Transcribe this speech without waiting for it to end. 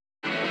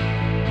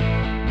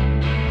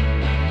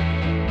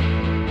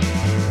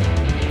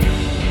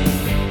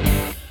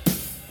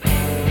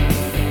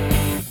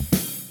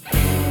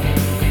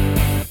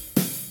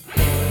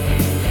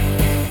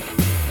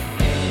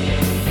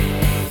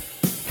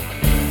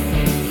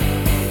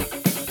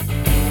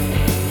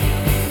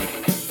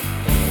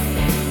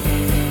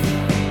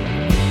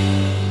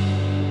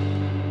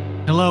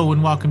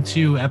and welcome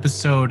to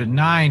episode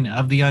 9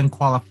 of the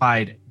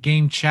Unqualified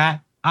Game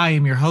Chat. I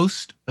am your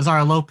host,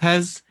 Azara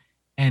Lopez,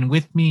 and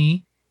with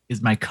me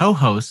is my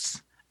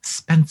co-host,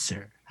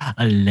 Spencer,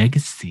 a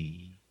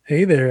legacy.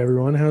 Hey there,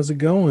 everyone. How's it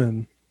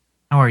going?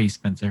 How are you,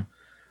 Spencer?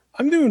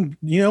 I'm doing,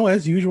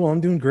 as usual, I'm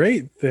doing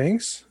great.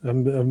 Thanks.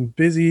 I'm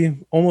busy,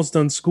 almost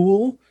done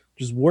school,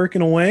 just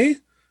working away,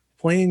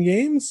 playing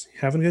games,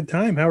 having a good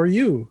time. How are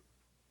you?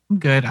 I'm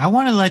good. I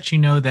want to let you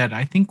know that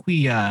I think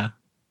we,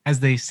 as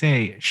they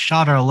say,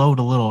 shot our load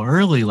a little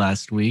early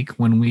last week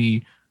when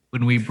we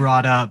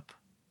brought up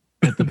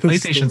that the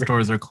PlayStation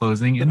stores are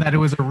closing and that it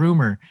was a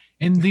rumor.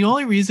 And the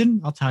only reason,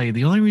 I'll tell you,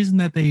 the only reason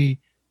that we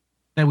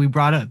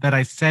brought up that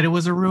I said it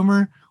was a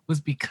rumor was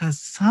because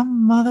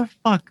some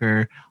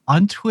motherfucker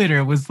on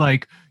Twitter was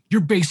like,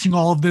 "You're basing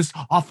all of this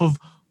off of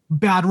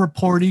bad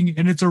reporting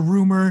and it's a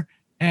rumor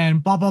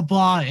and blah blah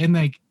blah." And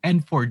like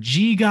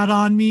N4G got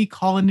on me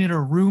calling it a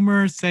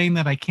rumor, saying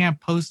that I can't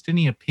post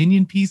any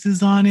opinion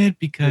pieces on it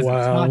because it's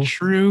not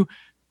true.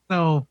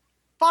 So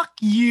fuck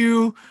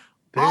you.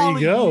 There you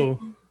go.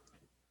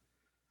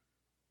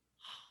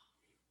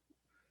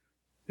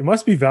 It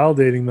must be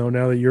validating though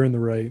now that you're in the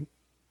right.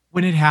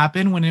 When it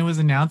happened, when it was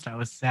announced, I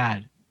was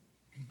sad.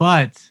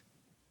 But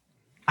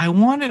I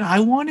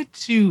wanted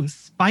to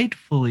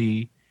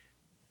spitefully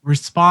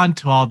respond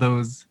to all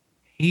those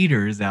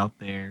haters out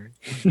there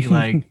and be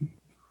like,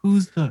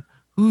 who's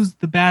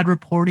the bad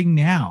reporting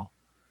now?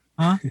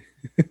 Huh?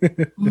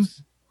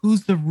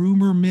 who's the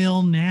rumor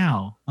mill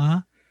now?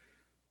 Huh?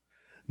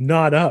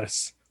 Not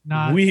us.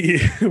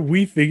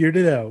 We figured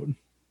it out.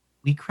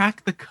 We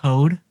cracked the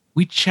code.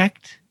 We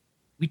checked.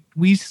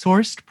 We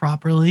sourced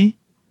properly.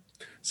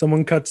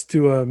 Someone cuts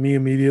to me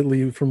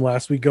immediately from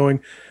last week going,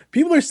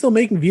 "People are still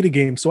making Vita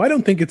games, so I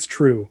don't think it's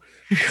true."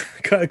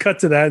 Cut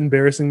to that,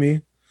 embarrassing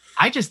me.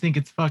 I just think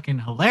it's fucking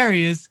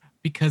hilarious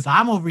because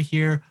I'm over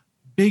here,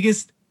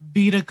 biggest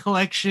Vita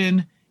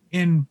collection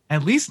in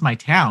at least my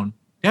town.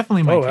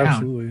 Definitely my town.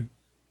 Absolutely.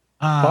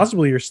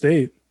 Possibly your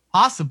state.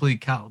 Possibly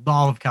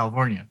all of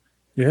California.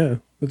 Yeah,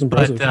 that's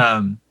impressive.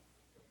 But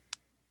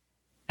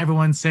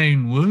everyone's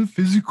saying, "What,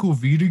 physical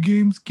Vita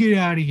games? Get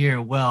out of here."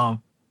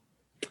 Well,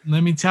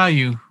 let me tell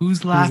you,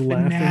 who's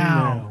laughing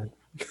now?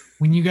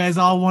 When you guys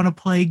all want to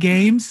play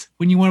games,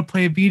 when you want to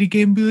play a Vita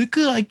game, be like,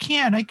 "Oh, I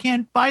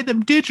can't buy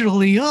them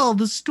digitally. Oh,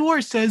 the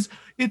store says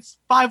it's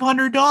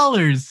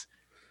 $500."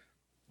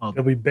 Well,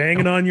 they'll be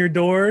banging on your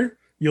door.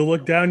 You'll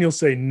look down. You'll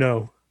say,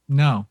 "No,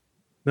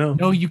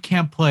 you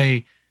can't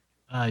play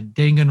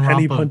Danganronpa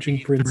Penny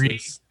Punching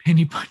Princess.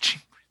 Penny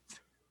Punching Princess."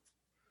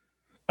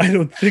 I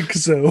don't think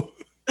so.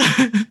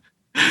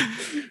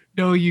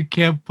 No, you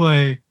can't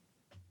play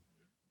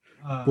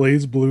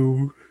Blaze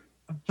Blue.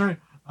 I'm sorry.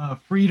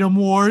 Freedom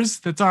Wars,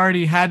 that's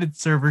already had its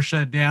server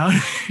shut down.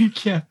 You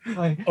can't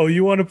play. Oh,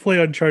 you want to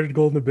play Uncharted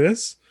Golden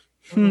Abyss?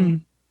 I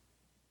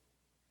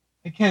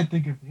can't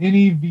think of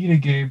any Vita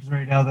games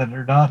right now that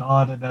are not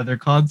on another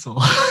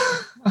console.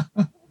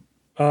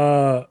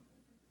 Oh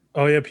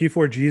yeah,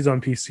 P4G is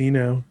on PC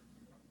now.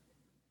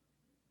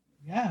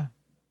 Yeah.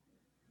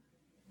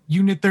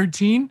 Unit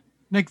 13.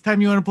 Next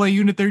time you want to play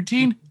Unit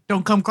 13,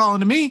 don't come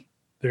calling to me.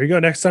 There you go.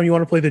 Next time you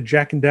want to play the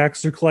Jack and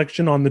Daxter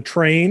collection on the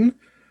train.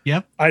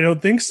 Yep. I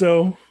don't think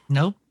so.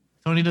 Nope.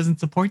 Sony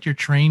doesn't support your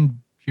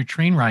train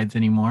rides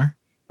anymore.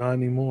 Not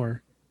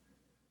anymore.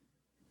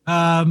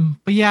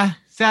 But yeah,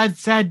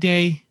 sad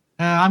day.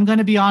 I'm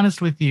gonna be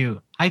honest with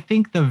you. I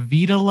think the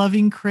Vita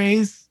loving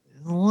craze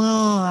is a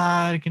little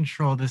out of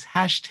control. This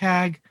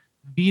hashtag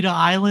Vita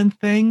Island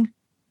thing,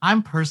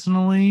 I'm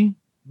personally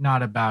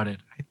not about it.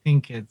 I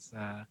think it's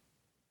I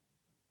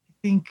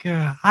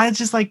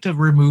just like to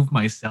remove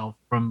myself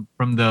from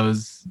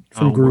those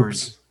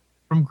groups.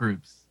 From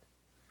groups.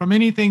 From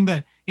anything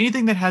that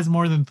has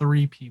more than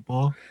 3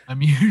 people,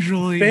 I'm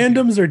usually...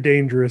 Fandoms are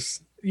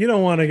dangerous. You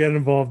don't want to get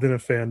involved in a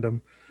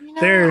fandom.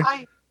 They're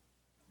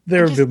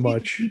a bit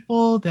much.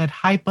 People that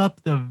hype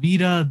up the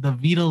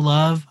Vita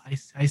love,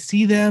 I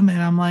see them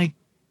and I'm like,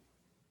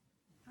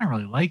 I don't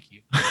really like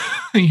you.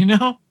 You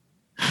know?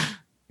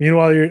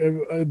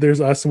 Meanwhile, there's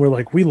us and we're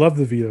like, we love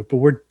the Vita, but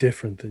we're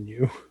different than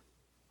you.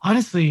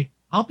 Honestly,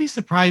 I'll be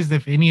surprised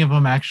if any of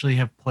them actually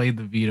have played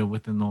the Vita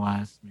within the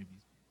last maybe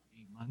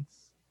 8 months.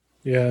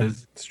 Yeah,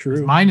 it's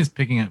true. Mine is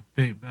picking up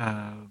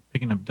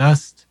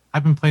dust.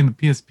 I've been playing the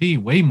PSP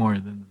way more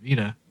than the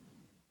Vita.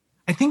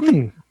 I think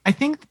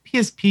the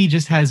PSP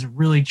just has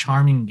really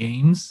charming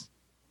games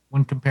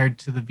when compared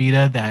to the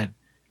Vita.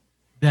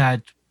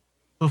 That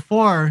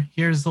before,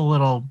 here's a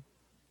little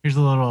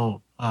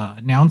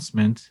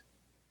announcement.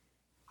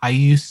 I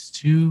used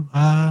to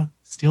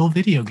steal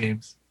video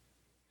games,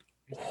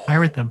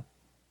 pirate them.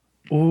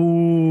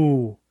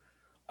 Ooh.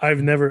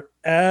 I've never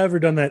ever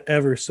done that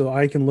ever, so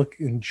I can look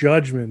in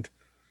judgment.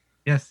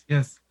 Yes.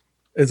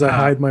 As I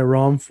hide my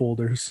ROM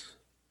folders.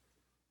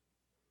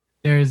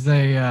 There's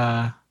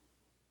a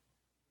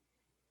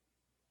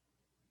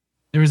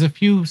there was a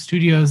few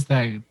studios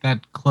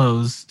that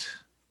closed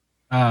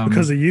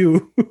because of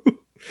you.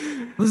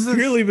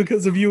 Purely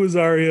because of you,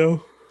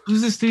 Azario.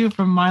 Who's the studio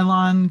from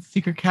Milan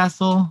Secret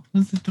Castle?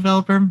 Who's the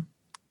developer?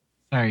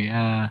 Sorry.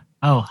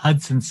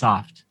 Hudson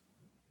Soft.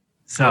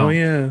 Oh So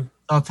yeah.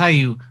 I'll tell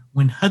you,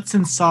 when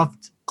Hudson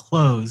Soft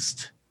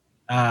closed,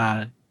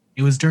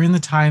 it was during the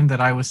time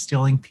that I was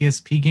stealing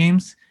PSP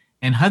games,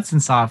 and Hudson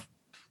Soft,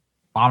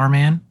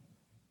 Bomberman,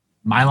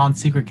 Mylon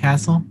Secret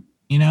Castle,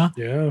 you know,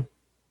 Yeah.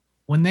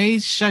 when they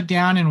shut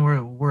down and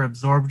were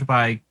absorbed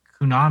by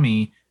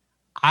Konami,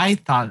 I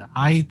thought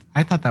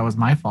that was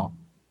my fault.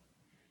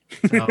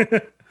 So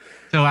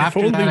so If after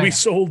only that, we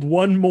sold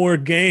one more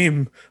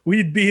game,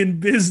 we'd be in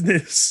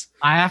business.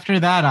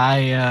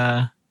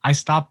 I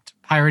stopped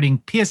pirating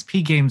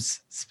PSP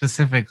games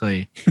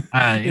specifically.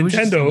 It was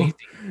just so Nintendo. easy.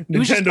 It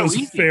was just so Nintendo's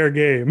easy. fair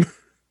game.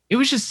 It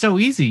was just so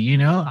easy, you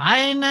know.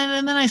 And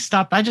then I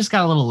stopped. I just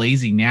got a little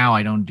lazy. Now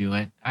I don't do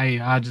it.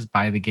 I'll just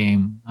buy the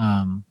game.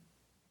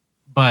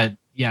 But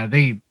yeah,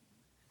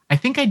 I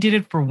think I did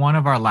it for one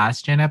of our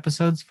last gen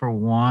episodes for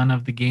one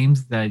of the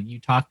games that you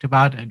talked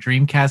about, a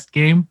Dreamcast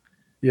game.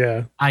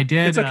 Yeah. I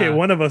did. It's okay.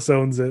 One of us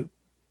owns it.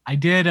 I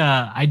did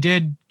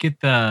get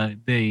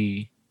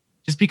the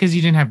just because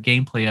you didn't have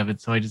gameplay of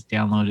it, so I just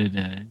downloaded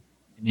an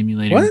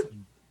emulator. What?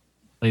 And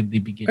played the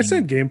beginning. I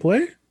said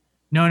gameplay.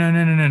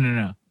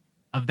 No.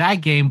 Of that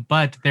game,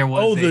 but there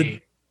was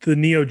the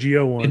Neo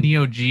Geo one. the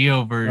Neo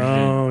Geo version.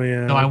 Oh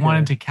yeah. So I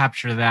wanted to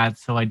capture that,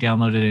 so I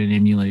downloaded an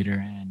emulator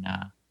and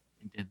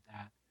did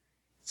that.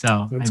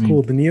 So That's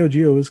cool. The Neo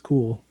Geo is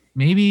cool.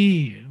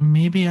 Maybe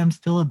I'm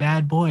still a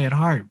bad boy at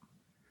heart.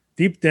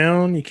 Deep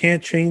down, you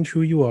can't change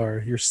who you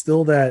are. You're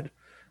still that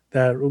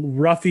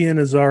ruffian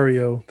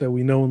Azario that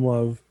we know and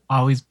love.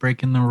 Always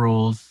breaking the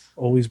rules.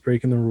 Always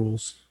breaking the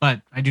rules.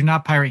 But I do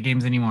not pirate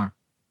games anymore.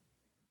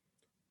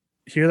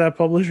 Hear that,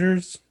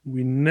 publishers?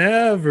 We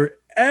never,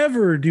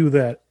 ever do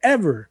that.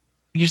 Ever.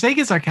 You're saying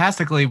it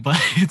sarcastically,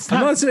 but it's not.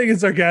 I'm not saying it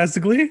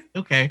sarcastically.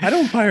 Okay. I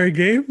don't pirate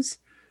games.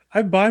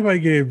 I buy my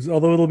games,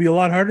 although it'll be a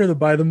lot harder to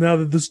buy them now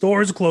that the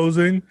store is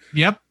closing.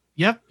 Yep.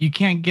 You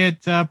can't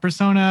get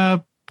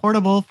Persona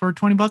Portable for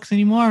 $20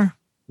 anymore.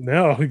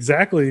 No,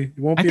 exactly.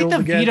 You won't be able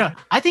to get Vita.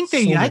 I think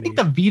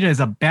the Vita is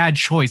a bad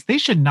choice. They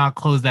should not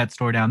close that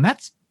store down.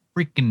 That's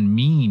freaking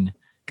mean.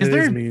 Because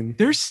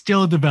there's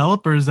still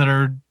developers that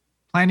are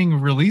planning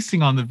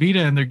releasing on the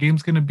Vita, and their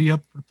game's going to be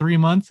up for 3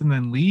 months and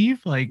then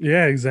leave. Like,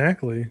 yeah,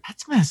 exactly.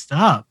 That's messed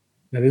up.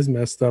 That is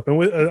messed up,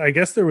 and I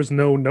guess there was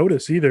no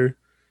notice either.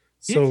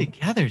 Get it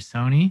together,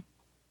 Sony.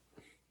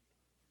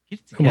 Get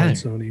it together. Come on,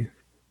 Sony.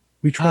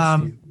 We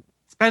trust you.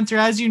 Spencer,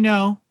 as you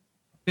know,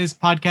 this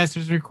podcast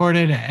is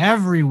recorded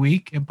every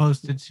week and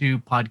posted to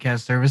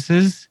podcast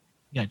services.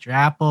 You got your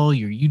Apple,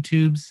 your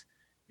YouTubes,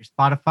 your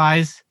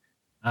Spotify's.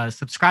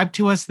 Subscribe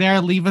to us there.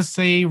 Leave us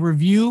a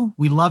review.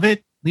 We love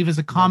it. Leave us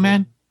a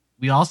comment.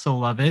 We also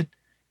love it.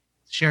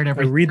 Share it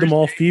every I read Thursday. them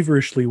all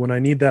feverishly when I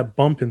need that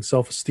bump in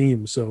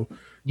self-esteem. So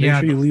make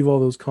sure you leave all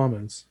those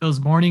comments. Those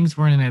mornings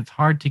when it's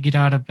hard to get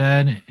out of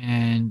bed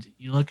and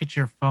you look at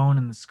your phone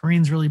and the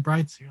screen's really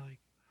bright. So you're like,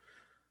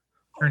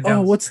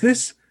 oh, what's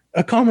this?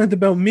 A comment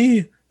about me.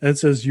 And it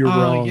says you're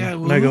wrong. Yeah.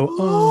 And I go,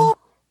 oh.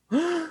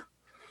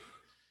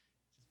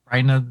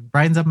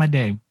 Brightens up my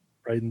day.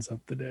 Brightens up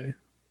the day.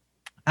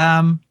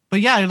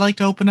 But yeah, I'd like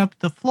to open up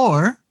the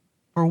floor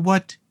for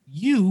what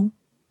you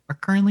are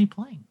currently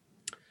playing.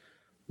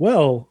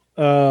 Well,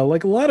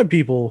 like a lot of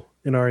people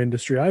in our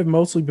industry, I've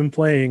mostly been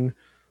playing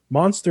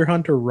Monster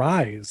Hunter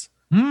Rise.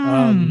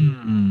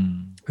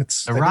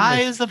 It's the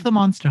rise of the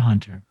Monster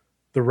Hunter.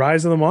 The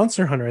Rise of the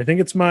Monster Hunter. I think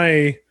it's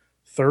my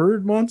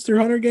third Monster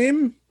Hunter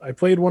game. I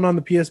played one on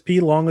the PSP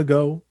long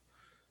ago.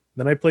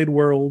 Then I played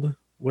World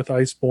with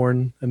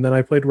Iceborne, and then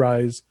I played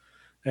Rise.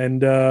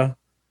 And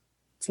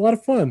it's a lot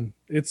of fun.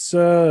 It's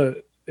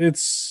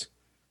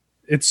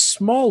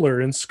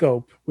smaller in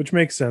scope, which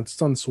makes sense.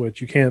 It's on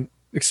Switch. You can't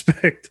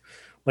expect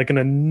like an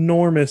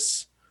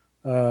enormous,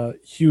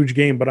 huge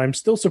game, but I'm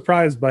still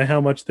surprised by how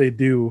much they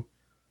do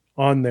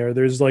on there.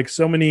 There's like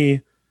so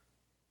many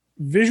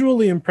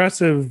visually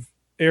impressive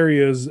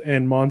areas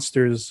and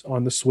monsters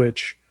on the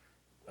Switch.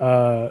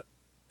 And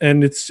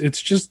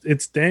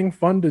it's dang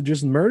fun to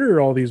just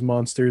murder all these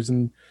monsters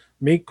and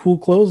make cool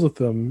clothes with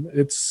them.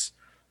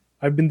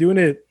 I've been doing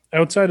it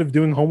outside of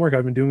doing homework.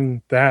 I've been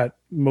doing that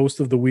most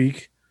of the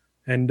week.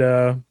 And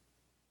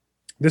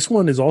this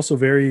one is also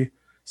very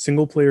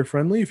single player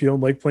friendly if you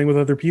don't like playing with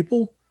other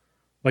people.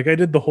 Like I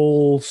did the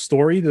whole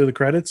story to the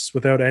credits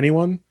without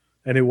anyone,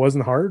 and it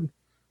wasn't hard.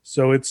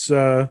 So it's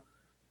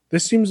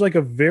this seems like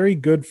a very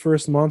good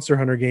first Monster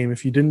Hunter game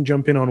if you didn't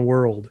jump in on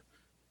World.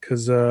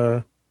 Because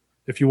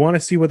if you want to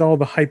see what all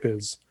the hype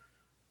is,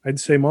 I'd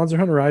say Monster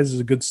Hunter Rise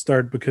is a good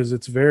start because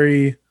it's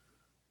very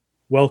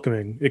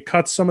welcoming. It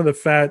cuts some of the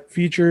fat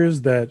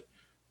features that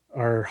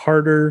are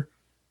harder.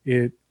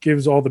 It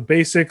gives all the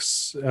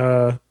basics.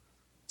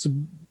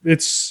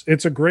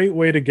 It's a great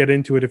way to get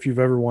into it if you've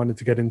ever wanted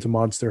to get into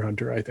Monster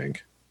Hunter, I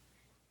think.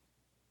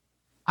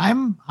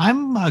 I'm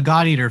a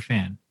God Eater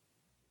fan.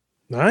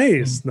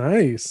 Nice.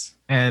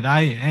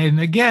 And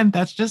again,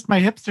 that's just my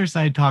hipster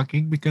side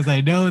talking because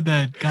I know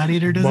that God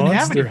Eater doesn't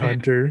have any Monster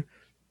Hunter.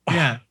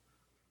 Yeah.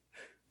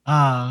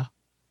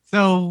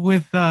 So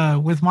with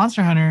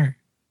Monster Hunter,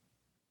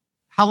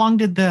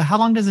 How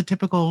long does a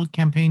typical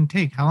campaign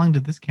take? How long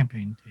did this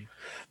campaign take?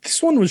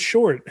 This one was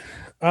short.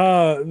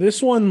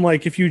 This one,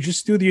 like, if you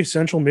just do the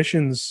essential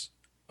missions,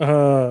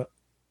 I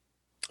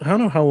don't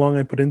know how long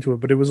I put into it,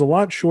 but it was a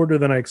lot shorter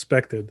than I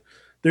expected.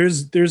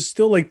 There's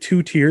still like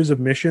 2 tiers of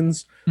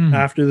missions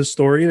after the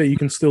story that you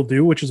can still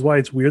do, which is why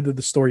it's weird that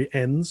the story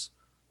ends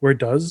where it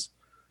does.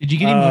 Did you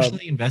get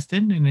emotionally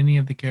invested in any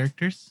of the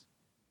characters?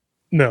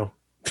 No.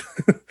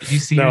 Did you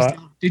see yourself?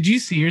 Did you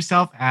see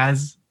yourself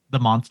as the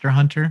monster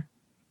hunter?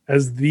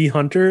 As the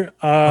hunter?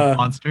 Of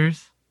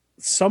monsters?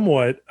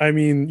 Somewhat. I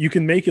mean, you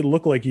can make it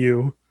look like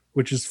you,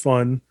 which is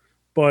fun,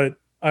 but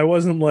I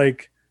wasn't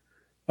like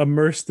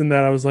immersed in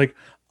that. I was like,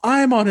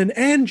 I'm on an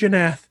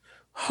Anjanath.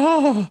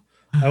 Oh,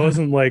 I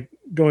wasn't like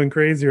going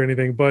crazy or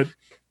anything, but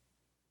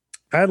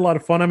I had a lot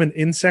of fun. I'm an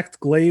insect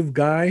glaive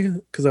guy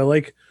because I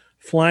like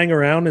flying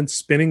around and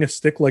spinning a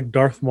stick like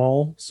Darth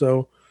Maul.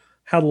 So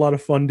had a lot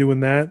of fun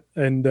doing that.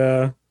 And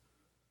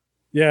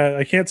yeah,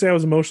 I can't say I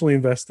was emotionally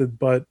invested,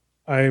 but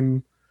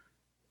I'm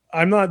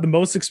not the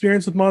most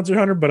experienced with Monster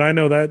Hunter, but I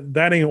know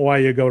that ain't why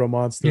you go to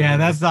Monster Yeah,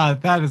 Hunter.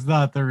 that is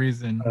not the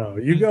reason. Oh,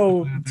 you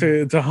go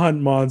to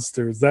hunt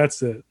monsters.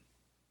 That's it.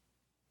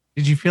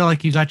 Did you feel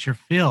like you got your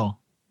fill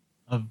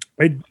of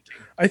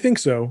I think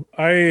so.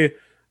 I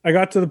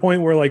got to the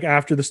point where, like,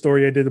 after the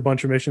story I did a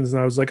bunch of missions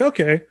and I was like,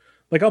 okay,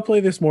 like I'll play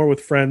this more with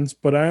friends,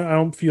 but I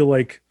don't feel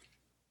like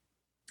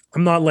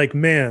I'm not like,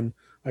 man,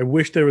 I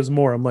wish there was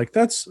more. I'm like,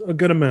 that's a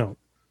good amount.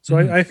 So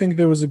I think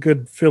there was a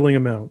good filling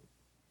amount.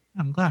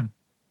 I'm glad.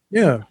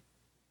 Yeah.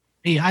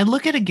 Hey, I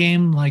look at a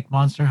game like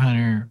Monster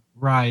Hunter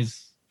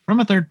Rise from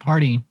a third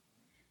party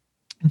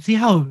and see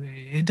how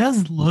it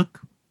does look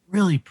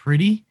really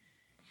pretty.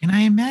 And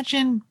I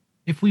imagine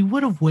if we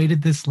would have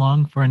waited this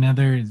long for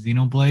another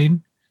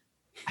Xenoblade,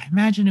 I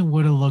imagine it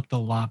would have looked a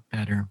lot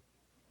better.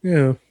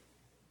 Yeah.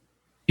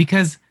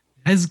 Because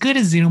as good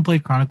as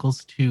Xenoblade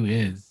Chronicles 2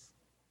 is,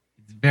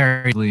 it's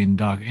very ugly in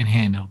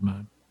handheld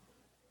mode.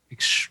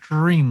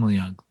 Extremely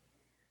ugly.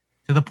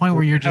 To the point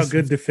where you're just... How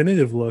good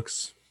definitive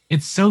looks.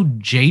 It's so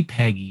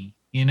JPEG-y,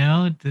 you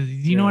know?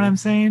 You know what I'm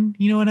saying?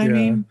 You know what I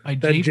mean? By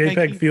that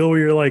JPEG feel where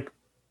you're like,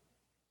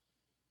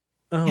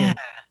 oh. Yeah.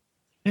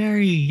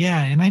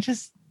 And I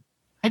just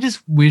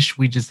wish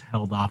we just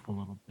held off a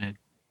little bit.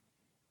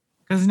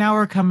 Because now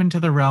we're coming to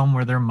the realm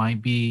where there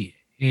might be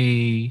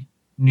a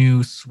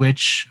new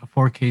Switch, a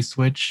 4K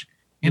Switch.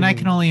 And I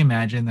can only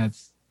imagine that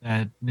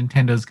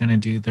Nintendo's going to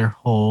do their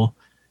whole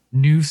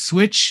new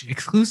Switch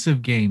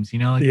exclusive games, you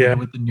know, like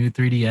with the new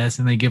 3DS,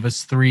 and they give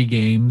us 3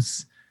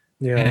 games.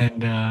 Yeah.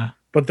 And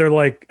but they're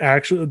like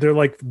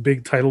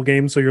big title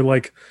games, so you're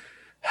like,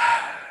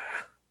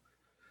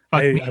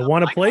 I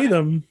want to play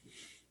them.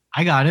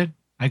 I got it.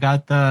 I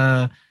got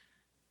the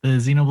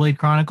Xenoblade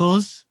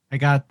Chronicles. I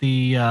got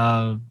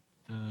the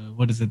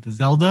what is it? The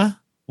Zelda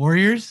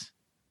Warriors.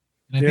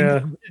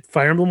 And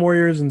Fire Emblem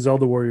Warriors and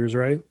Zelda Warriors,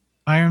 right?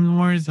 Fire Emblem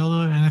Warriors,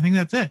 Zelda, and I think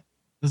that's it.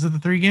 Those are the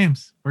 3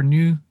 games for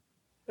new.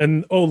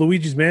 And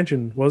Luigi's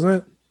Mansion,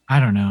 wasn't it? I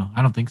don't know.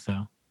 I don't think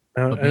so.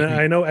 And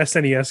I know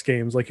SNES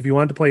games. Like if you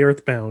wanted to play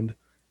Earthbound,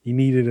 you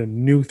needed a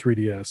new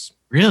 3DS.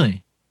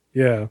 Really?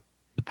 Yeah.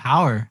 The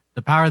power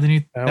of the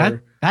new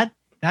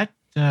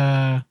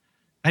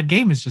that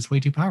game is just way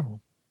too powerful.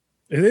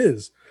 It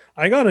is.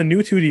 I got a new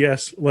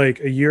 2DS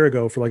like a year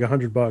ago for like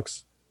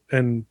 $100,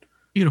 and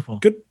beautiful.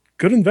 Good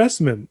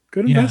investment.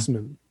 Good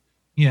investment.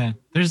 Yeah.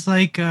 There's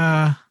like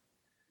there's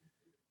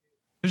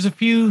a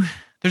few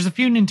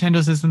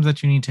Nintendo systems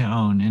that you need to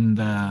own, and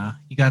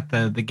you got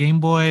the Game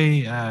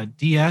Boy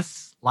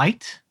DS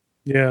Lite.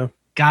 Yeah.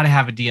 Gotta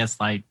have a DS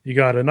Lite. You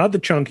got it. Not the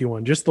chunky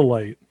one, just the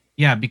Lite.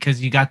 Yeah,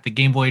 because you got the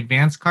Game Boy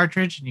Advance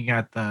cartridge, and you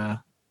got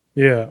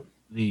get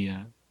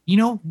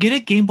a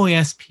Game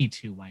Boy SP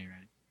too while you're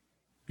at it.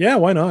 Yeah,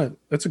 why not?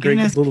 That's a great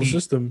little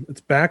system.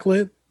 It's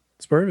backlit.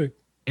 It's perfect.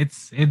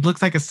 It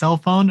looks like a cell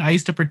phone. I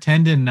used to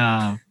pretend when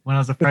I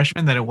was a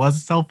freshman that it was a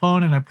cell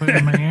phone, and I put it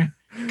in my ear.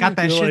 Got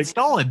that shit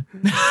stolen.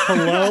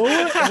 Hello?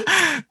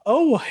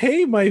 Oh,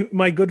 hey,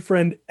 my good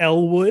friend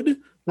Elwood.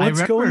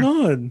 What's going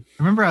on?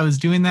 I remember I was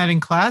doing that in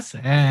class,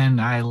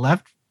 and I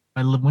left.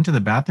 I went to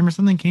the bathroom or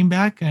something, came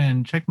back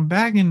and checked my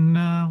bag, and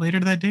later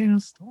that day it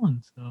was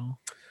stolen. So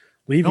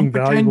leaving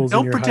valuables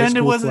in your high school class. Don't pretend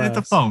it wasn't at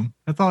the phone.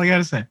 That's all I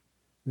gotta say.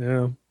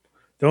 Yeah.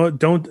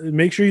 Don't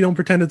make sure you don't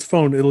pretend it's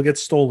phone. It'll get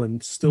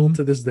stolen still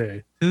to this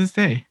day. To this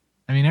day.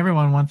 I mean,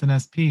 everyone wants an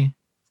SP.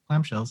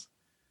 Clamshells.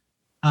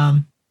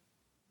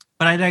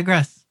 But I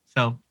digress.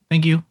 So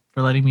thank you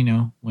for letting me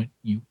know what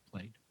you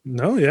played.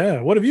 No, yeah.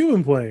 What have you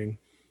been playing?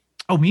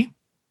 Oh, me?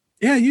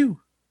 Yeah,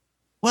 you.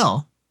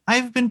 Well,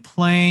 I've been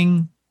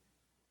playing.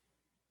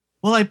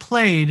 Well, I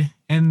played,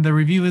 and the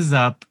review is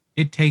up.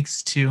 It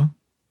Takes Two.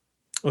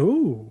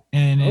 Oh,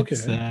 and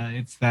it's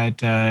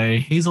that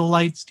Hazel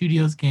Light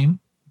Studios game.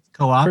 It's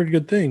co-op. Heard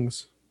good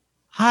things.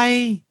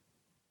 I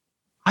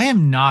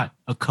am not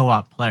a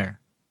co-op player.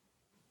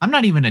 I'm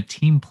not even a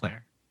team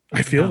player.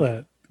 I feel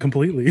that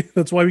completely.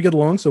 That's why we get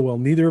along so well.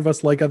 Neither of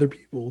us like other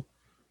people.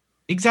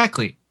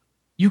 Exactly.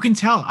 You can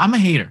tell I'm a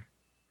hater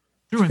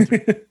through and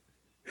through.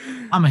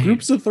 I'm a hater.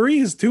 Groups of 3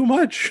 is too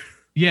much.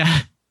 Yeah,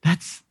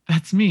 that's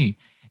me.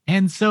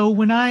 And so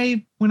when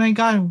I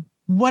got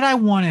what I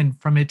wanted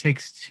from It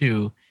Takes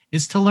Two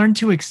is to learn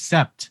to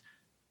accept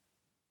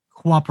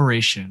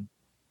cooperation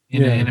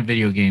in a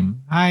video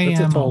game. That's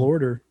a tall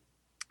order.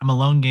 I'm a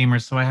lone gamer,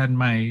 so I had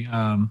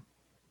my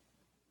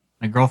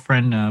my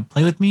girlfriend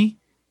play with me,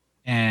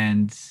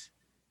 and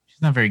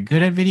she's not very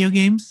good at video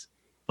games,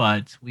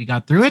 but we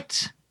got through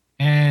it,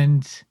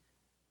 and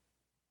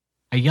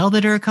I yelled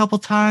at her a couple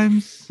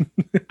times.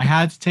 I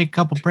had to take a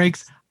couple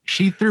breaks.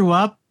 She threw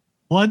up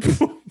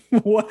once.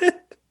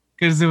 What?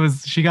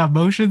 Because she got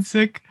motion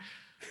sick.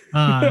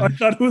 I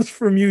thought it was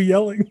from you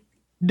yelling.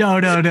 No.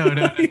 No,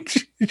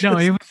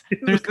 it was,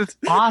 there's this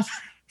boss.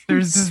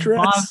 There's this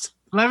boss.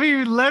 Let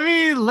me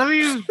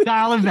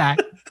dial it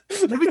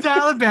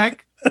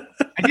back.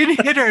 I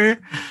didn't hit her,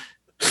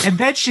 and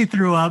then she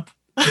threw up.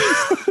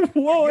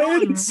 Whoa, I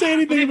didn't say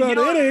anything about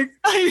hitting.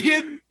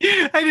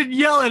 I didn't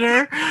yell at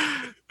her.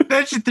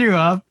 Then she threw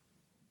up.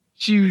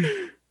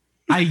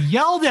 I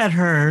yelled at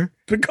her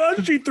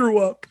because she threw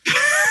up.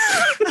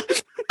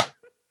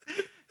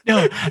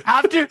 No,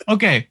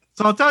 okay,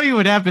 so I'll tell you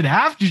what happened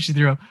after she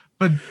threw up.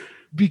 But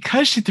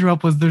because she threw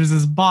up, there's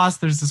this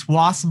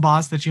wasp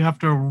boss that you have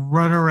to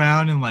run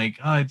around and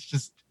it's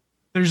just,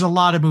 there's a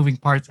lot of moving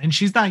parts, and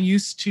she's not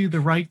used to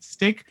the right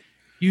stick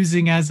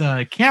using as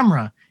a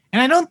camera.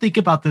 And I don't think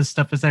about this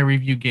stuff as I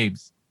review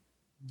games.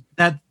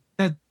 That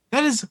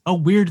is a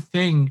weird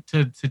thing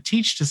to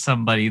teach to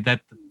somebody,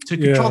 that to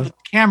control the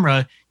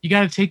camera, you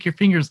got to take your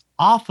fingers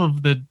off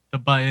of the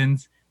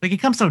buttons. Like, it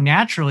comes so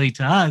naturally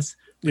to us.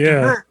 But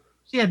to her,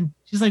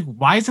 she's like,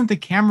 why isn't the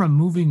camera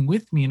moving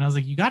with me? And I was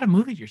like, you got to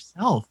move it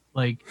yourself.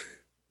 Like,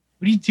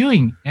 what are you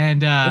doing?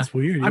 And that's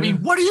weird. Yeah. I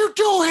mean, what are you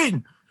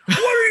doing? What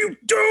are you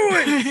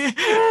doing?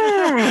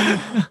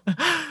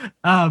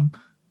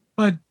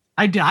 But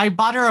I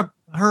bought her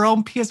her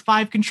own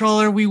PS5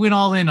 controller. We went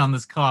all in on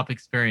this co-op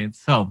experience.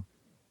 So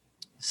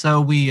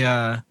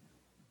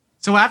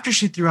after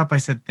she threw up, I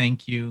said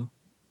thank you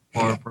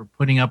for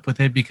putting up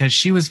with it, because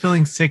she was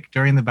feeling sick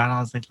during the battle.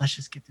 I was like, let's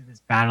just get through this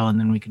battle and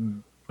then we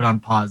can put on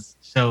pause.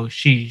 So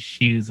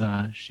she's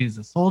a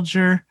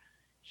soldier.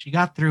 She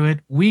got through it.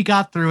 We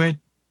got through it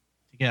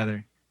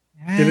together.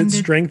 Did it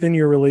strengthen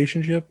your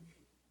relationship?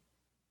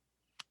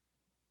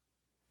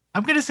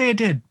 I'm gonna say it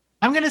did.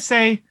 I'm gonna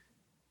say,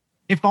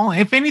 if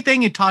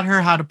anything, it taught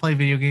her how to play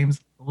video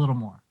games a little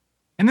more.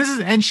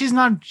 And she's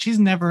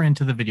never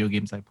into the video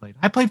games I played.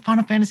 I played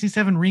Final Fantasy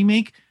VII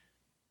Remake.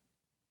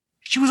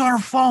 She was on her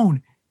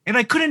phone, and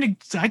I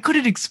couldn't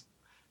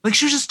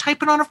she was just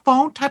typing on her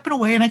phone, typing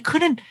away, and I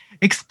couldn't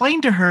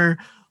explain to her,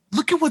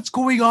 look at what's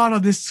going on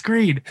this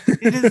screen.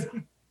 It is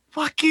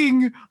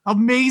fucking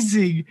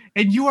amazing.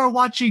 And you are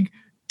watching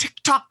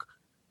TikTok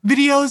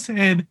videos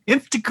and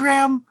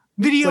Instagram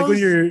videos.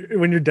 It's like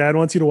when your dad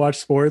wants you to watch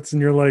sports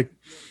and you're like,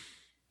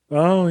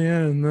 oh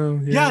yeah,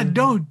 no. Yeah,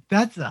 no,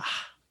 that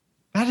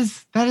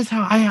is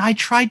how I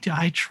try,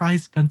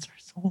 Spencer,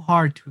 so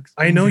hard to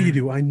explain. I know you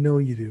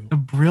do. The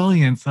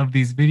brilliance of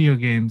these video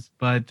games,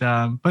 but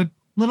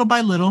little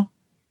by little,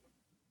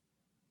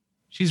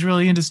 she's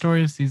really into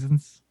Story of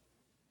Seasons.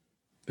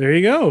 There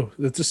you go.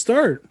 That's a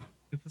start.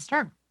 It's a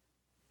start.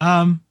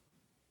 But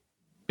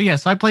yeah,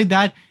 so I played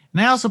that,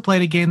 and I also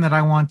played a game that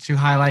I want to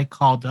highlight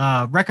called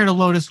Record of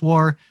Lodoss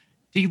War,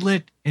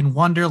 Deedlit in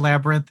Wonder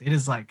Labyrinth. It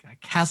is like a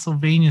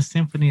Castlevania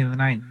Symphony of the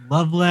Night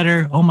love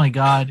letter. Oh my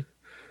god.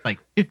 Like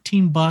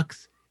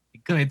 $15.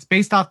 It's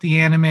based off the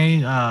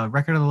anime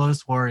Record of the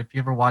Lodoss War. If you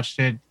ever watched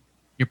it,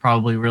 you're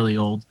probably really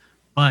old.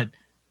 But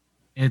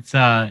it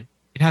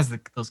has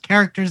those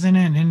characters in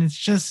it, and it's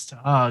just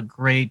a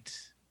great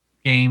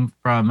game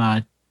from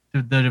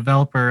the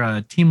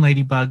developer Team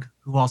Ladybug,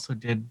 who also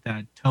did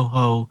that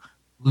Toho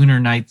Lunar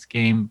Nights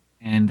game,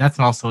 and that's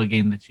also a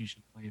game that you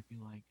should play if you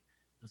like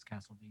those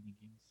Castlevania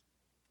games.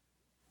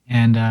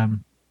 And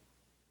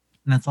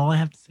that's all I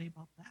have to say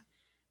about that.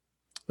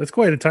 That's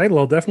quite a title.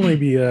 I'll definitely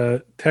be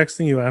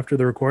texting you after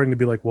the recording to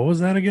be like, what was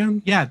that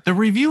again? Yeah, the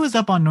review is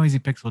up on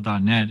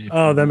noisypixel.net.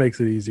 Oh, that makes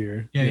it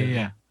easier.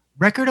 Yeah.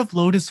 Record of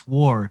Lodoss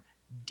War,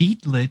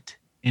 Deedlit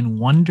in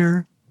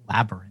Wonder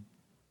Labyrinth.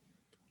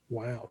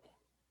 Wow.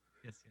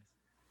 Yes.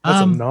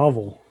 That's a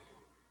novel.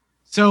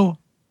 So,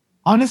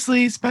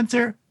 honestly,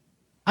 Spencer,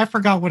 I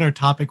forgot what our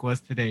topic was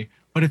today.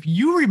 But if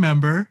you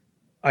remember...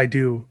 I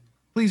do.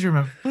 Please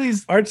remember.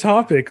 Please. Our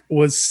topic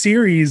was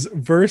series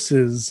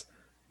versus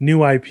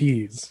new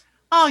IPs.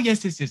 Oh,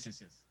 yes.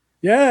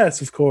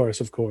 Yes, of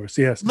course.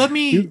 Yes. Let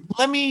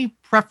me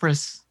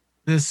preface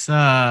this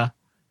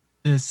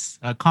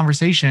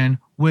conversation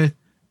with,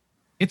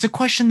 it's a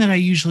question that I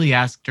usually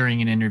ask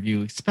during an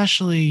interview,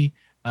 especially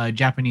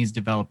Japanese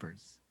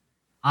developers.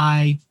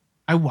 I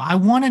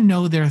want to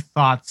know their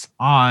thoughts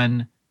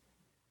on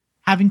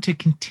having to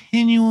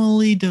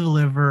continually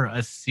deliver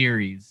a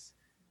series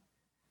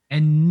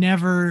and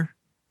never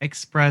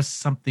express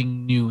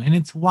something new. And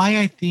it's why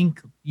I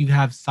think you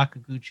have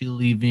Sakaguchi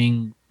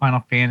leaving Final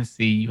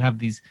Fantasy. You have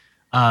these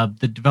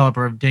the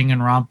developer of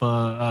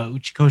Danganronpa,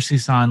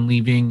 Uchikoshi-san,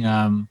 leaving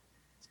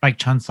Spike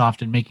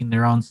Chunsoft and making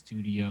their own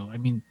studio. I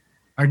mean,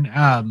 or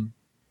not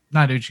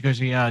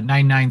Uchikoshi,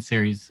 99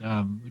 series,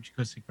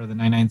 Uchikoshi for the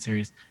 99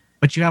 series.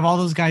 But you have all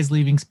those guys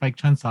leaving Spike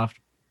Chunsoft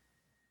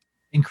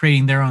and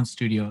creating their own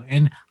studio.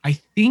 And I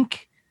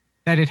think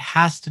that it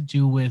has to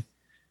do with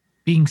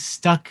being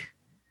stuck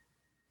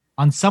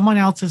on someone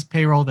else's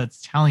payroll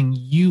that's telling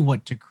you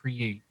what to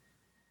create.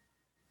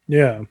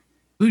 Yeah.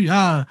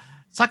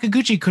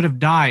 Sakaguchi could have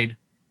died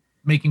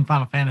making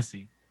Final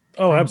Fantasy.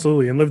 Oh,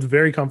 absolutely. And lived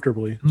very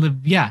comfortably.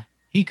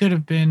 He could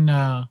have been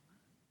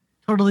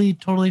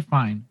totally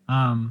fine.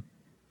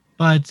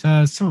 But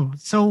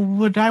so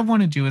what I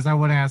want to do is I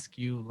want to ask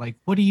you, like,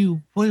 what do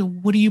you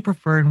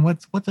prefer, and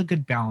what's a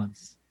good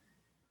balance?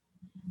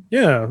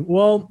 Yeah,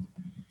 well,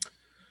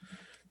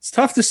 it's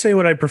tough to say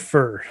what I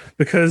prefer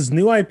because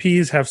new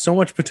IPs have so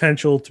much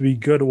potential to be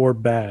good or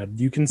bad.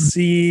 You can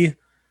see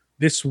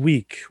this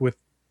week with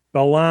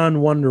Balan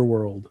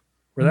Wonderworld,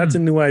 where that's a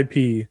new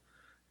IP,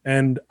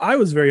 and I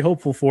was very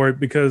hopeful for it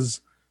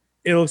because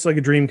it looks like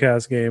a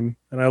Dreamcast game,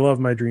 and I love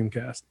my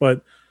Dreamcast.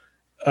 But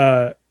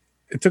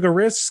it took a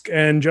risk,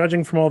 and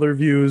judging from all the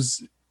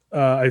reviews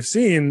I've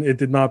seen, it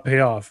did not pay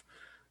off.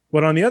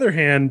 But on the other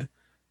hand,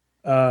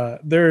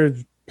 there are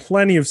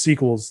plenty of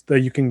sequels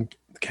that you can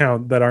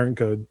count that aren't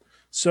good.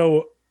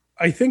 So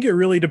I think it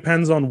really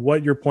depends on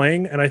what you're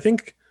playing, and I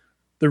think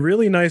the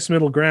really nice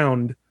middle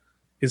ground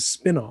is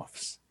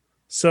spin-offs.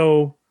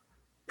 So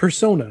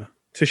Persona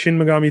to Shin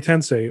Megami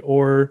Tensei,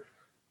 or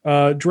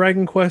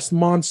Dragon Quest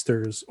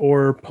Monsters,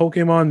 or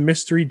Pokemon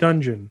Mystery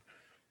Dungeon.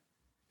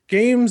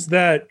 Games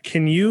that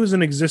can use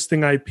an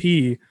existing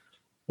IP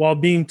while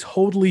being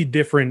totally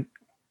different,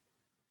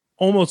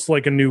 almost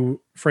like a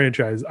new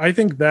franchise. I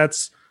think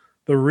that's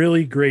the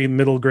really great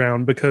middle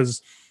ground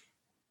because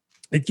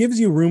it gives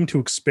you room to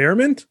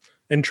experiment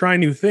and try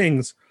new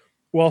things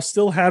while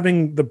still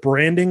having the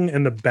branding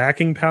and the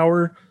backing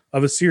power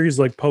of a series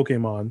like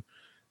Pokemon.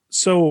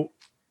 So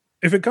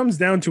if it comes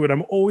down to it,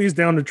 I'm always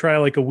down to try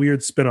like a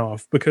weird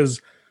spin-off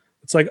because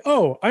it's like,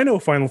 oh, I know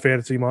Final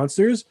Fantasy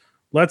Monsters.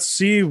 Let's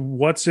see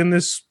what's in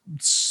this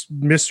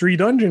mystery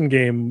dungeon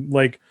game.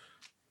 Like,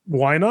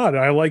 why not?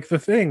 I like the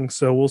thing,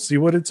 so we'll see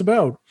what it's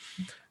about.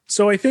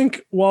 So I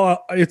think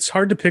while it's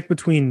hard to pick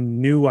between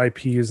new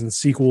IPs and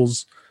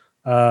sequels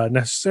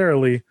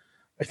necessarily,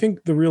 I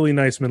think the really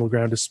nice middle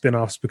ground is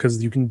spin-offs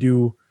because you can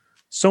do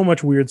so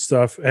much weird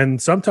stuff, and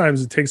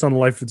sometimes it takes on a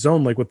life of its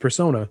own, like with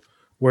Persona,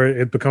 where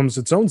it becomes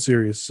its own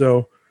series.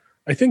 So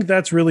I think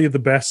that's really the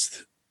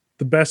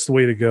best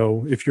way to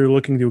go if you're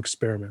looking to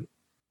experiment.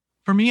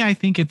 For me, I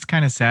think it's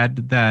kind of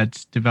sad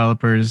that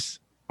developers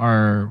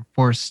are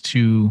forced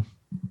to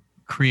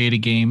create a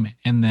game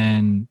and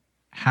then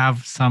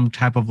have some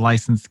type of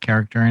licensed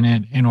character in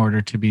it in order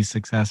to be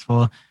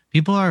successful.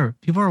 People are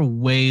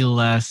way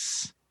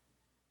less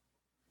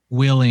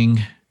willing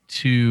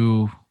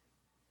to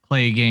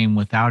play a game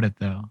without it,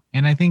 though,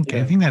 and I think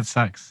that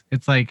sucks.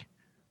 It's like,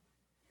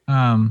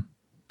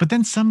 but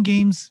then some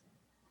games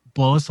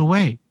blow us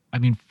away. I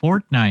mean,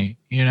 Fortnite,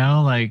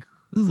 like.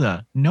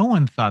 No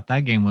one thought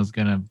that game was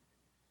gonna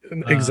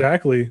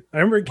exactly. I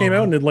remember it came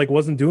out and it like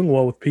wasn't doing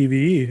well with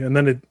PvE, and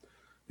then it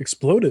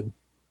exploded.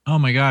 Oh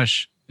my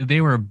gosh,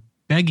 they were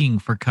begging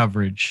for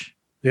coverage.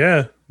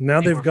 Yeah,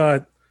 now they've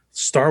got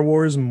Star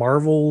Wars,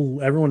 Marvel,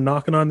 everyone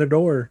knocking on their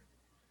door.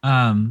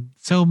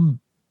 So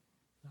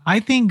I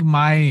think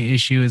my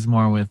issue is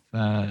more with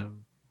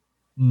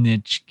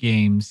niche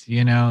games.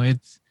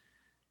 It's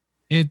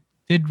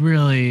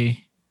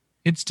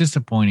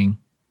disappointing.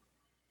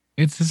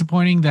 It's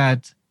disappointing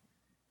that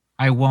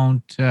I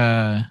won't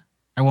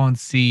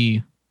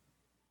see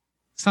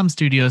some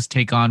studios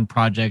take on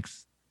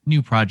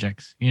new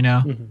projects,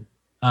 and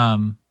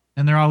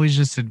they're always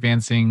just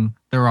advancing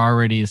their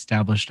already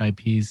established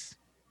IPs.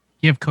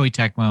 You have Koei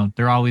Tecmo,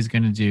 they're always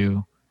going to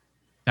do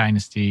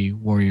Dynasty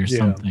Warriors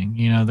something,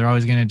 they're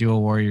always going to do a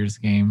Warriors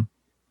game.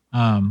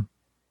 But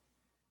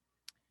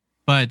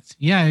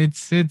yeah,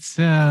 it's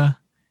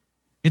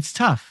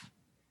tough.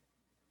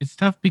 It's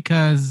tough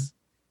because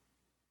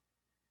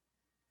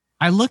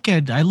I look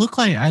at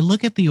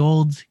the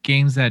old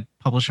games that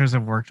publishers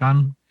have worked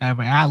on.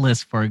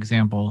 Atlas, for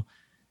example,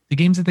 the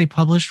games that they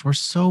published were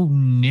so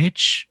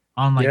niche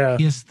on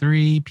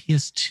PS3,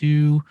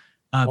 PS2,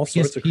 all PSP.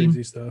 Sorts of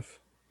crazy stuff.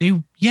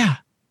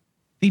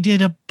 They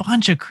did a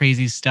bunch of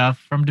crazy stuff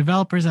from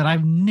developers that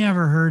I've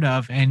never heard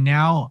of, and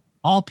now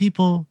all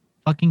people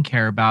fucking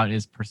care about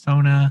is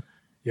Persona.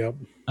 Yep.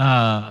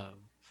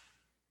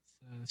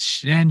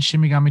 And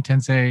Shin Megami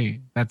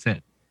Tensei. That's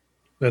it.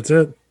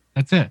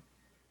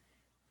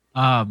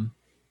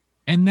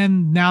 And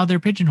then now they're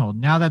pigeonholed.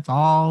 Now that's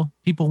all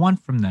people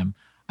want from them.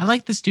 I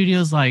like the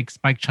studios like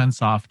Spike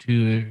Chunsoft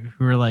who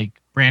are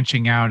like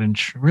branching out and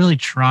really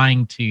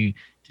trying to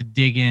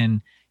dig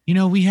in.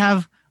 We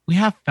have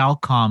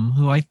Falcom,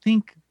 who I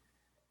think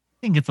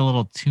it's a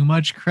little too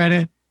much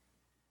credit.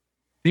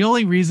 The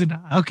only reason,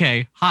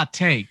 hot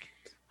take.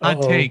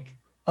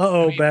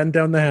 Batten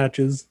down the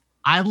hatches.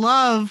 I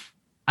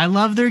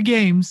love their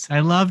games. I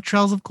love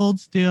Trails of Cold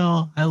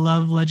Steel. I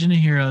love Legend of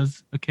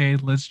Heroes. Okay,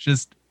 let's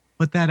just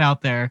put that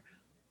out there.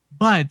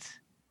 But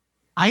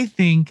I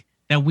think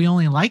that we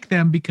only like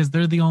them because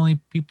they're the only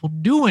people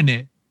doing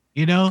it,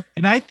 you know?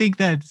 And I think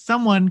that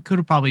someone could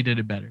have probably did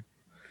it better.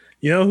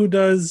 You know who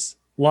does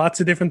lots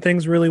of different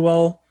things really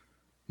well?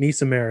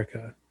 Nice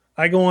America.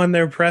 I go on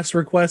their press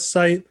request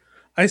site.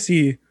 I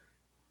see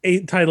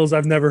 8 titles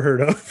I've never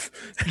heard of.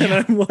 And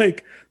Yeah. I'm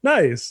like,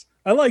 nice.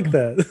 I like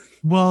that.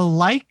 Well,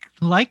 like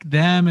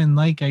them and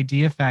like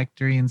Idea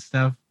Factory and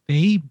stuff,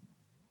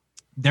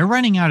 they're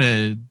running out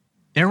of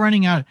they're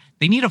running out.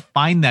 They need to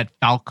find that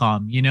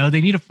Falcom, you know,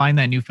 they need to find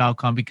that new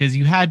Falcom because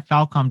you had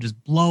Falcom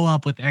just blow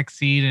up with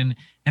Xseed and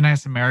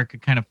NIS America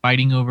kind of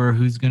fighting over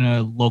who's going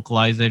to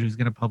localize it, who's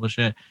going to publish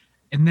it.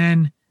 And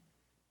then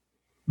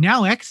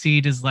now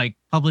Xseed is like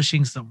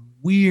publishing some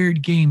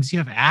weird games. You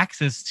have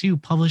Access to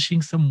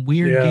publishing some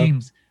weird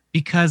games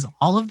because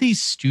all of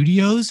these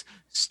studios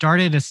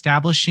started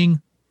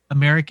establishing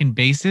American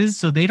bases,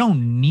 so they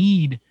don't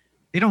need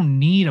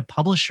a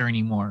publisher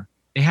anymore.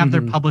 They have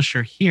their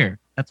publisher here.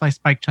 That's why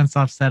Spike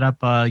Chunsoft set up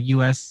a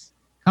U.S.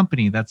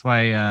 company. That's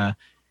why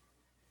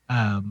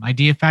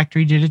Idea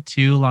Factory did it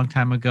too a long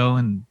time ago.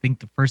 And I think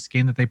the first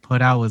game that they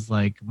put out was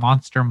like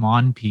Monster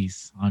Mon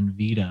Piece on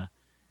Vita.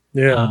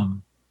 Yeah.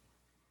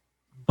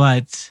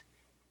 But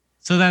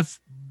so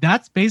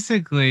that's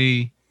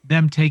basically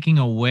them taking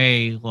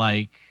away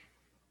like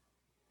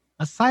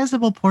a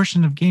sizable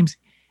portion of games.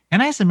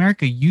 NIS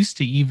America used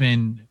to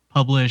even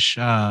publish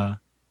the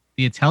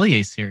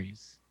Atelier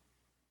series.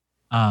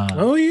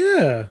 Oh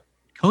yeah.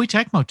 Koei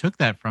Tecmo took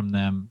that from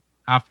them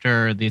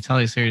after the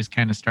Atelier series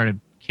kind of started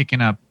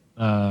picking up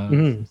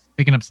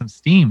some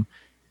steam.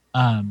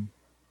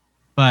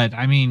 But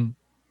I mean,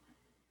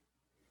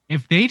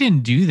 if they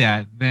didn't do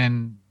that,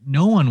 then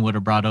no one would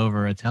have brought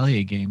over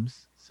Atelier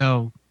games.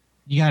 So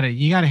you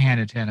gotta hand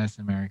it to NIS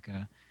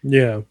America.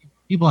 Yeah.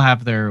 People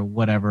have their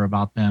whatever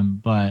about them,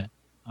 but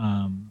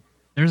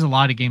there's a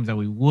lot of games that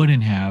we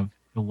wouldn't have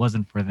if it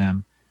wasn't for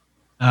them.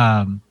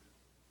 And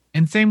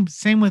same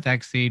with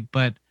Xseed,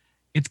 but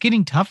it's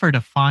getting tougher to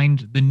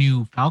find the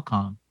new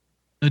Falcom,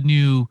 the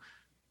new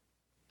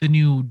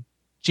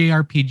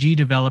JRPG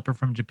developer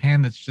from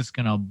Japan that's just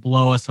gonna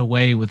blow us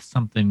away with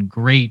something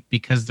great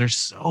because there's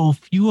so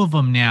few of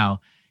them now.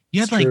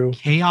 You had like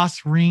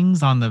Chaos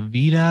Rings on the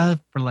Vita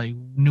for like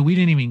no, we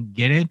didn't even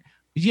get it.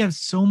 But you have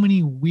so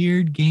many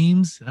weird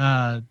games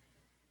that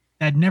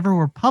never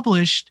were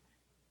published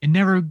and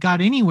never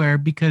got anywhere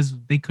because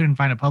they couldn't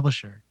find a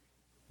publisher.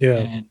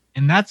 Yeah.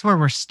 And that's where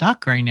we're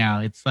stuck right now.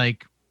 It's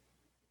like,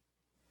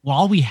 well,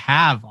 all we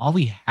have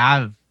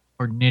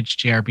for niche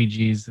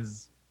JRPGs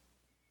is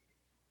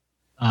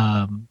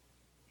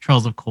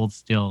Trails of Cold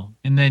Steel.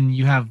 And then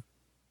you have,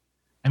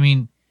 I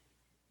mean,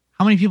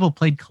 how many people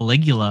played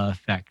Caligula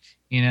Effect?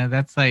 You know,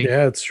 that's like,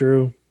 yeah, it's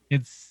true.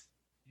 It's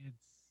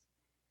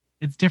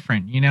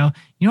different, you know.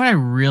 You know what I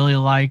really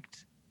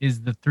liked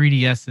is the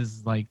 3DS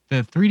is like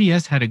the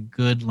 3DS had a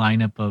good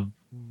lineup of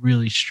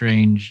really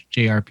strange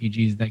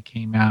JRPGs that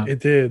came out.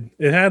 It did.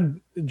 It had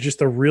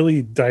just a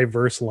really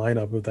diverse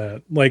lineup of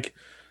that. Like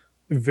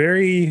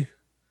very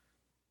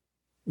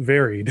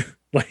varied.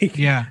 Like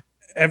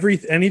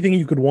anything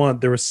you could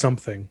want, there was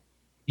something.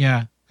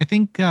 Yeah. I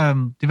think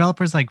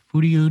developers like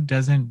Furyu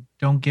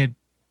don't get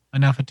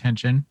enough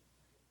attention.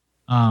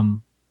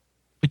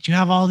 But you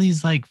have all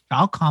these like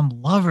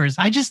Falcom lovers.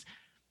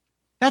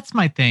 That's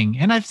my thing.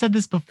 And I've said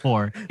this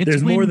before.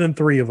 There's more than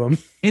 3 of them.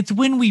 It's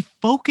when we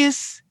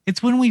focus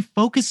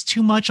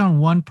too much on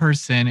one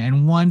person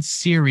and one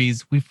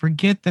series, we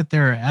forget that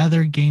there are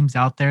other games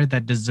out there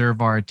that deserve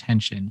our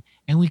attention.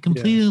 And we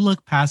completely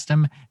look past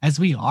them as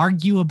we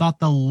argue about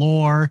the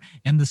lore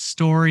and the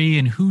story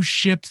and who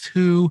ships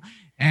who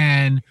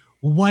and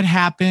what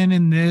happened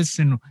in this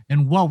and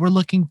what we're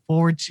looking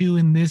forward to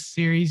in this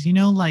series. You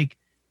know, like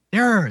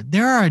there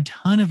are a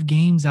ton of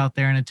games out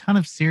there and a ton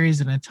of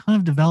series and a ton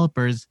of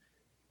developers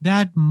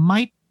that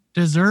might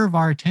deserve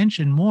our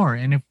attention more.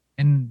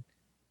 And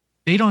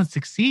they don't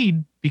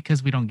succeed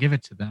because we don't give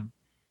it to them.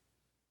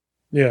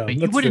 Yeah,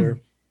 that's fair.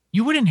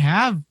 You wouldn't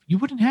have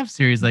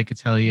series like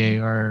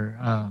Atelier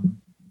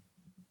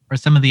or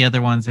some of the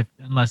other ones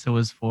unless it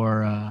was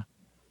for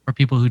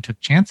people who took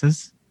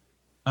chances.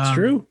 It's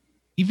true.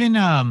 Even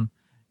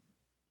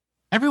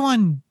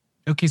everyone.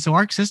 Okay, so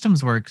Arc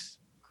Systems Works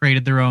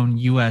created their own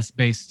US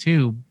base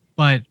too,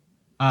 but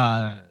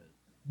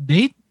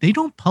they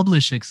don't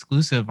publish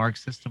exclusive Arc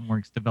System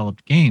Works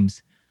developed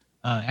games.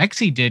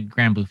 Xe did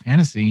Grand Blue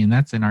Fantasy, and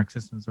that's an Arc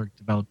Systems Works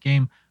developed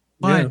game,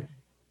 but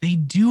they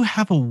do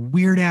have a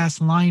weird ass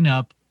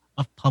lineup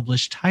of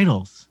published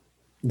titles.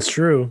 It's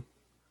true.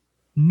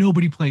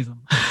 Nobody plays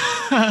them.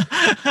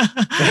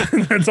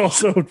 That's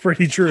also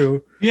pretty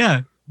true.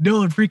 Yeah, no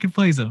one freaking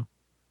plays them.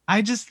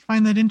 I just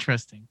find that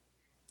interesting.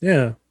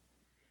 Yeah.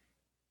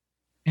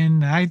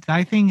 And I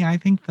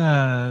think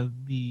the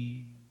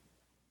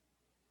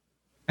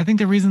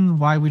reason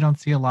why we don't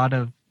see a lot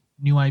of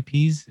new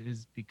IPs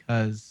is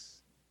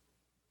because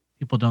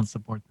people don't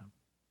support them.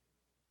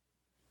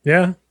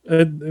 Yeah,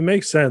 it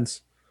makes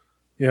sense.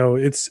 You know,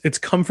 it's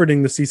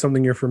comforting to see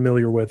something you're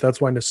familiar with. That's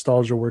why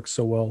nostalgia works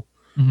so well.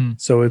 Mm-hmm.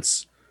 So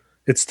it's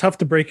tough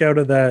to break out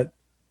of that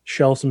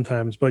shell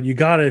sometimes, but you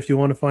got it if you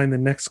want to find the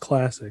next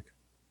classic.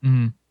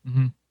 Mm-hmm.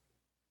 Mm-hmm.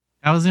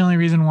 That was the only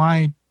reason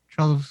why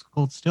Trails of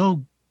Cold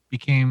Steel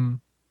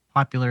became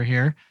popular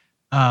here.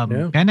 Yeah.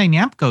 Bandai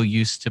Namco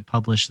used to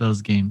publish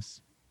those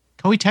games.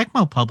 Koei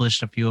Tecmo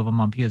published a few of them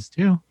on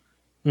PS2.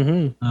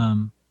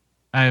 Mm-hmm.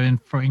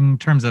 In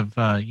terms of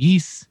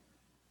Ys,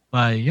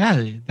 but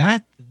yeah,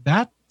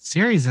 that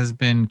series has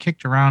been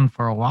kicked around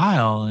for a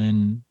while,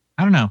 and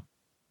I don't know.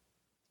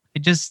 It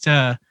just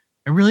I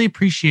really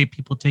appreciate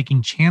people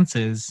taking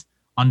chances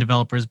on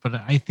developers, but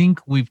I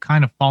think we've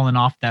kind of fallen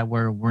off that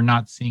where we're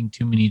not seeing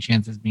too many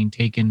chances being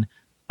taken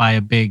by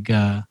a big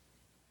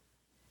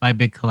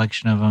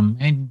collection of them,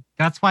 and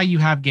that's why you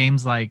have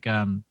games like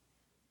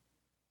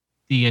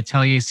the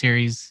Atelier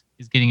series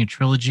is getting a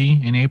trilogy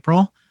in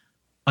April,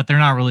 but they're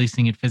not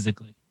releasing it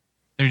physically.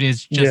 There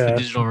is just a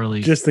digital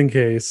release, just in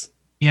case.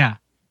 Yeah,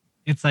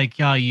 it's like,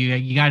 yo,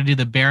 you got to do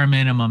the bare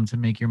minimum to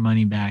make your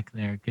money back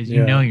there because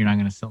you know you're not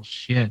going to sell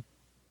shit.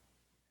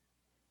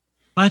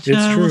 But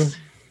it's true.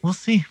 We'll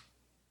see.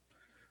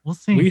 We'll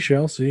see. We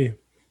shall see.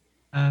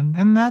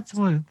 And that's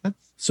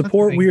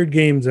support weird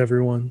games,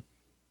 everyone.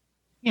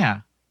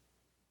 Yeah.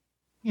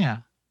 Yeah.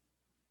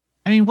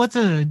 I mean,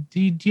 do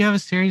you have a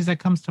series that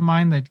comes to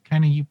mind that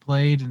kind of you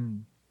played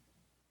and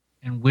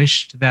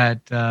wished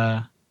that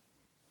got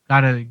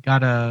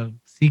a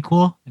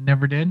sequel and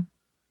never did?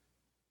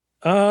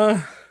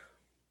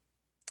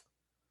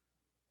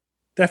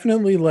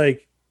 Definitely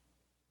like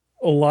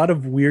a lot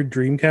of weird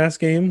Dreamcast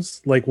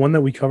games, like one that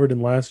we covered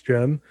in Last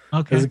Gen.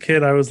 Okay. As a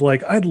kid, I was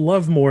like, I'd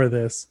love more of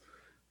this.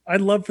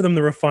 I'd love for them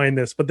to refine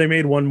this, but they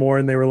made one more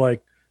and they were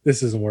like,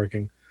 this isn't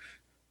working.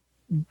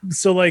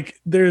 So like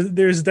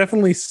there's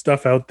definitely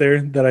stuff out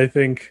there that I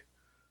think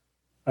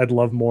I'd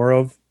love more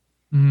of.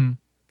 Mm-hmm.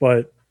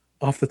 But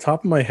off the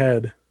top of my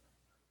head,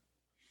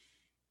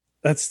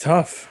 that's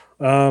tough.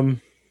 Yeah,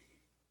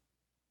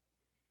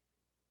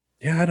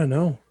 I don't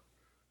know.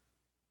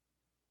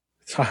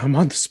 I'm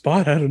on the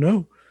spot. I don't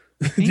know.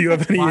 Do you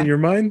have any in your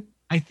mind?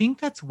 I think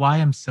that's why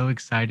I'm so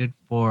excited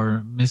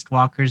for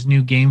Mistwalker's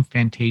new game,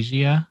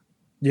 Fantasia.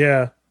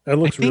 Yeah, that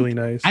looks really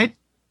nice. I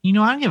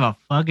don't give a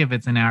fuck if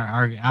it's an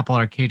our Apple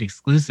Arcade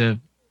exclusive.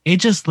 It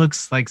just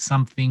looks like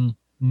something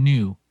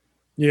new.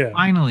 Yeah.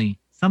 Finally,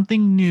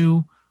 something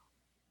new.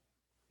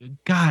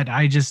 God,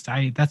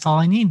 that's all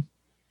I need.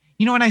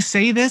 You know, when I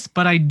say this,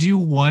 but I do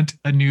want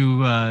a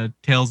new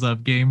Tales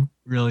of game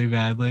really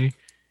badly.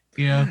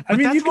 Yeah. I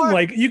mean,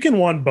 you can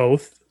want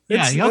both.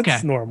 Okay.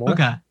 That's normal.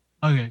 Okay.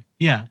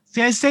 Yeah.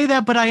 See, I say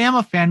that, but I am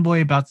a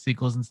fanboy about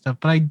sequels and stuff.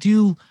 But I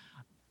don't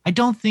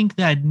think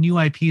that new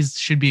IPs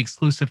should be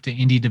exclusive to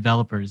indie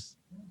developers.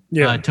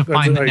 To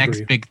find the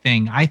next big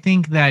thing. I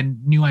think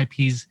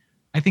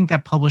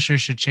that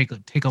publishers should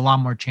take a lot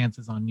more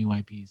chances on new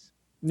IPs.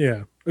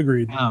 Yeah,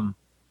 agreed.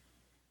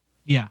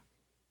 Yeah,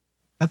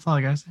 that's all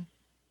I gotta say.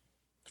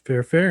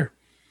 Fair.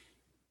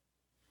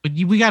 But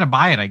we gotta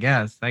buy it, I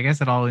guess. I guess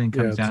it all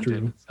comes down to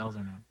if it sells or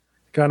not.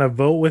 Gotta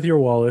vote with your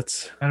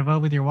wallets. Gotta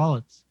vote with your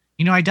wallets.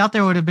 You know, I doubt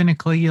there would have been a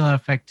Caligula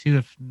effect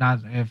too if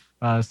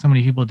so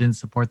many people didn't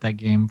support that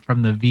game,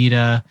 from the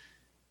Vita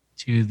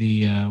to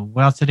the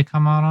what else did it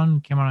come out on?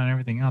 It came out on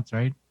everything else,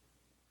 right?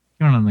 It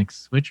came out on like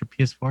Switch or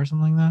PS4 or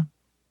something like that.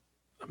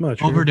 I'm not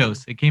sure.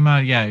 Overdose. It came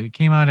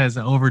out as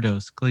an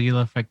Overdose,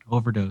 Caligula Effect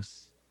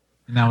Overdose.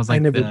 And that was like I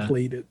never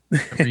played it.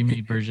 The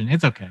remade version.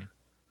 It's okay.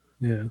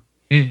 Yeah.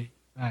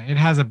 It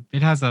has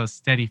a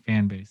steady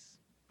fan base.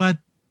 But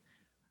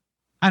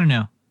I don't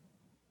know.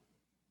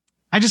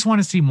 I just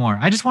want to see more.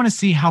 I just want to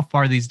see how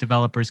far these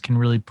developers can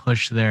really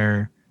push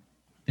their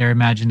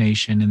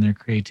imagination and their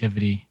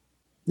creativity.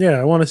 Yeah,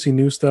 I want to see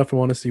new stuff. I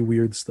want to see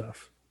weird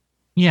stuff.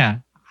 Yeah.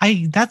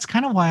 That's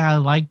kind of why I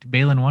liked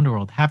Balan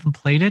Wonderworld. Haven't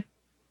played it,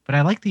 but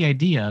I like the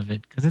idea of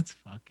it because it's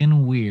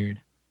fucking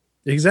weird.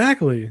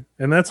 Exactly.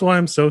 And that's why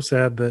I'm so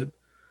sad that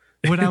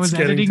when I was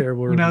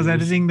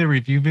editing the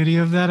review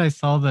video of that, I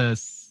saw the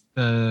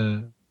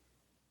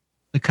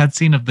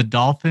cutscene of the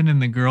dolphin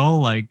and the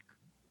girl like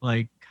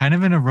kind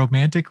of in a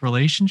romantic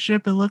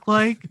relationship, it looked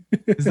like.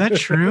 Is that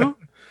true?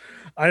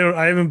 I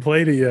haven't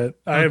played it yet.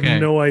 I have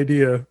no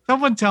idea.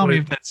 Someone tell me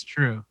if that's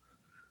true.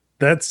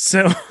 That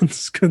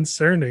sounds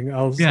concerning.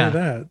 I'll say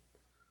that.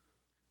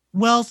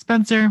 Well,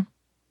 Spencer,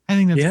 I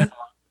think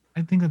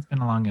that's been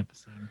a long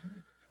episode.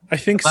 I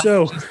think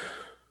so.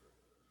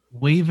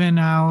 Waving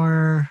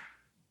our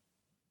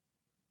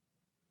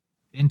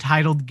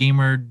entitled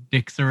gamer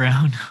dicks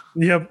around.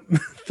 Yep,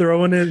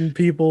 throwing it in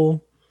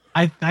people.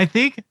 I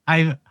think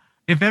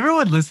if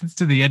everyone listens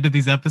to the end of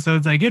these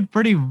episodes, I get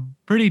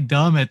pretty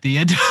dumb at the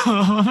end.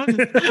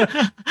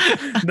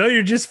 No,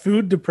 you're just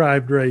food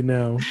deprived right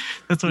now.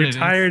 That's what you're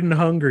tired and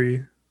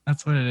hungry.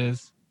 That's what it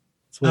is.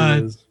 That's what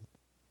it is.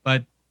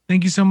 But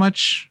thank you so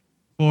much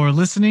for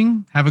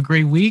listening. Have a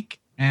great week,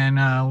 and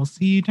we'll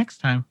see you next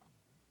time.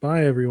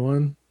 Bye,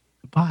 everyone.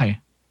 Bye.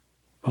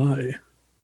 Bye.